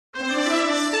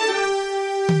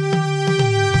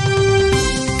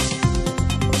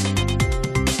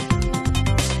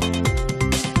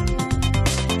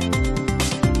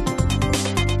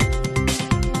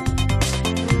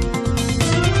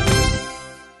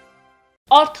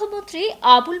অর্থমন্ত্রী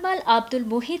আবুল মাল আব্দুল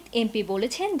মুহিত এমপি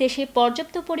বলেছেন, দেশে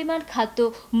পর্যাপ্ত পরিমাণ খাদ্য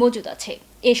মজুদ আছে।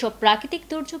 এসব প্রাকৃতিক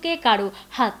দুর্যোগে কারো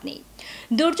হাত নেই।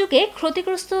 দুর্যোগে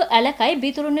ক্ষতিগ্রস্ত এলাকায়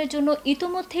বিতরণের জন্য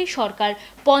ইতোমধ্যেই সরকার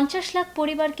 ৫০ লাখ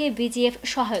পরিবারকে বিজিএফ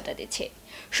সহায়তা দিচ্ছে।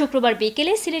 শুক্রবার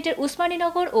বিকেলে সিলেটের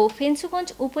উসমানীনগর ও ফেঞ্চুগঞ্জ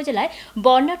উপজেলায়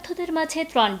বন্যার্থদের মাঝে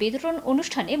ত্রাণ বিতরণ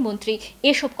অনুষ্ঠানে মন্ত্রী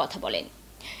এসব কথা বলেন।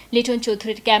 লিটন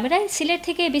চৌধুরীর ক্যামেরায় সিলেট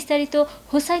থেকে বিস্তারিত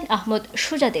হুসাইন আহমদ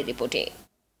সুজাদের রিপোর্টে।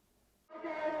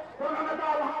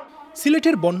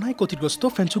 সিলেটের বন্যায় ক্ষতিগ্রস্ত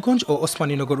ফেঞ্চুগঞ্জ ও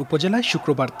ওসমানীনগর উপজেলায়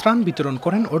শুক্রবার ত্রাণ বিতরণ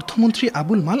করেন অর্থমন্ত্রী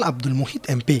আবুল মাল আব্দুল মুহিত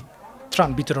এমপি।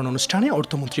 ত্রাণ বিতরণ অনুষ্ঠানে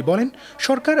অর্থমন্ত্রী বলেন,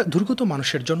 সরকার দুর্গত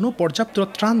মানুষের জন্য পর্যাপ্ত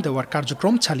ত্রাণ দেওয়ার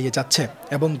কার্যক্রম চালিয়ে যাচ্ছে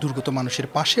এবং দুর্গত মানুষের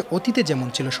পাশে অতীতে যেমন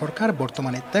ছিল সরকার,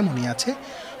 বর্তমানে তেমনই আছে,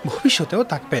 ভবিষ্যতেও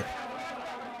থাকবে।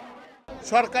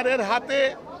 সরকারের হাতে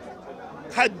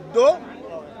খাদ্য,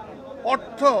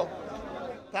 অর্থ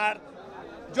তার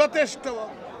যথেষ্ট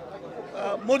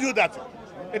মজুদ আছে,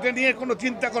 এটা নিয়ে কোনো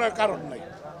চিন্তা করার কারণ নাই।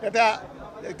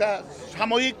 এটা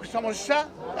সাময়িক সমস্যা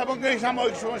এবং এই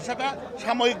সাময়িক সমস্যাটা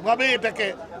সাময়িকভাবে এটাকে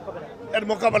এর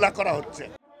মোকাবেলা করা হচ্ছে।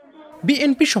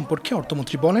 বিএনপি সম্পর্কে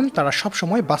অর্থমন্ত্রী বলেন, তারা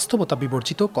সবসময় বাস্তবতা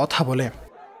বিবর্জিত কথা বলে।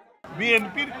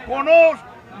 বিএনপির কোনো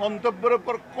মন্তব্যের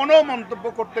উপর কোনো মন্তব্য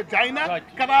করতে চায় না,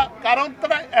 কারণ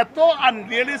তারা এত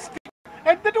আনরিয়ালিস্টিক।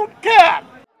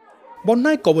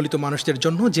 বন্যায় কবলিত মানুষদের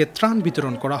জন্য যে ত্রাণ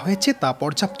বিতরণ করা হয়েছে তা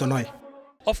পর্যাপ্ত নয়।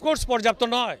 অফকোর্স পর্যাপ্ত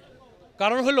নয়,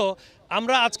 কারণ হলো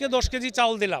আমরা আজকে 10 কেজি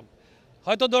চাউল দিলাম,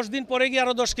 হয়তো 10 দিন পরে গিয়ে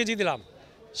আরও 10 কেজি দিলাম,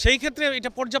 সেই ক্ষেত্রে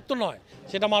এটা পর্যাপ্ত নয়।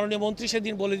 সেটা মাননীয় মন্ত্রী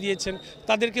সেদিন বলে দিয়েছেন,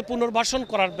 তাদেরকে পুনর্বাসন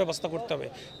করার ব্যবস্থা করতে হবে।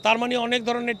 তার মানে অনেক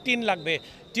ধরনের টিন লাগবে,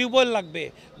 টিউবওয়েল লাগবে,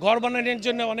 ঘর বানানোর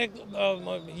জন্য অনেক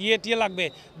টিয়ে লাগবে,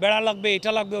 বেড়া লাগবে,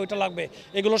 এটা লাগবে, ওইটা লাগবে,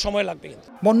 এগুলো সময় লাগবে। কিন্তু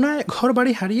বন্যায়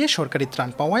ঘরবাড়ি হারিয়ে সরকারি ত্রাণ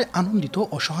পাওয়ায় আনন্দিত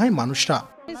অসহায় মানুষরা।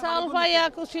 চাউল ভাইয়া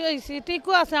খুশি হয়েছি,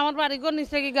 ঠিকও আছে, আমার বাড়ি ঘর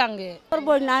নিচে কি গাঙ্গে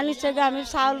বন্যা নিচে আমি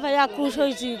চাউল ভাইয়া খুশ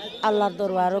হয়েছি। আল্লাহর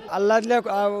দরবার, আল্লাহ দিলে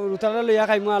লইয়া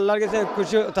খাইমু, আল্লাহর কাছে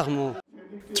খুশি থাকমু।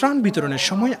 ত্রাণ বিতরণের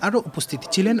সময় আরও উপস্থিত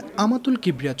ছিলেন আমাতুল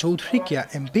কিবরিয়া চৌধুরী কিয়া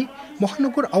এমপি,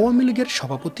 মহানগর আওয়ামী লীগের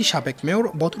সভাপতি সাবেক মেয়র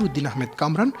বদরুদ্দিন আহমেদ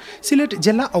কামরান, সিলেট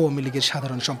জেলা আওয়ামী লীগের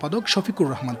সাধারণ সম্পাদক শফিকুর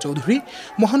রহমান চৌধুরী,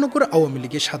 মহানগর আওয়ামী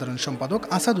লীগের সাধারণ সম্পাদক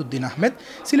আসাদুদ্দিন আহমেদ,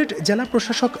 সিলেট জেলা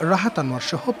প্রশাসক রাহাত আনোয়ার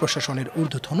সহ প্রশাসনের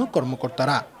ঊর্ধ্বতন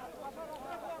কর্মকর্তারা।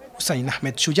 হুসাইন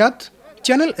আহমেদ সুজাত,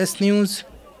 চ্যানেল এস নিউজ,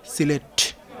 সিলেট।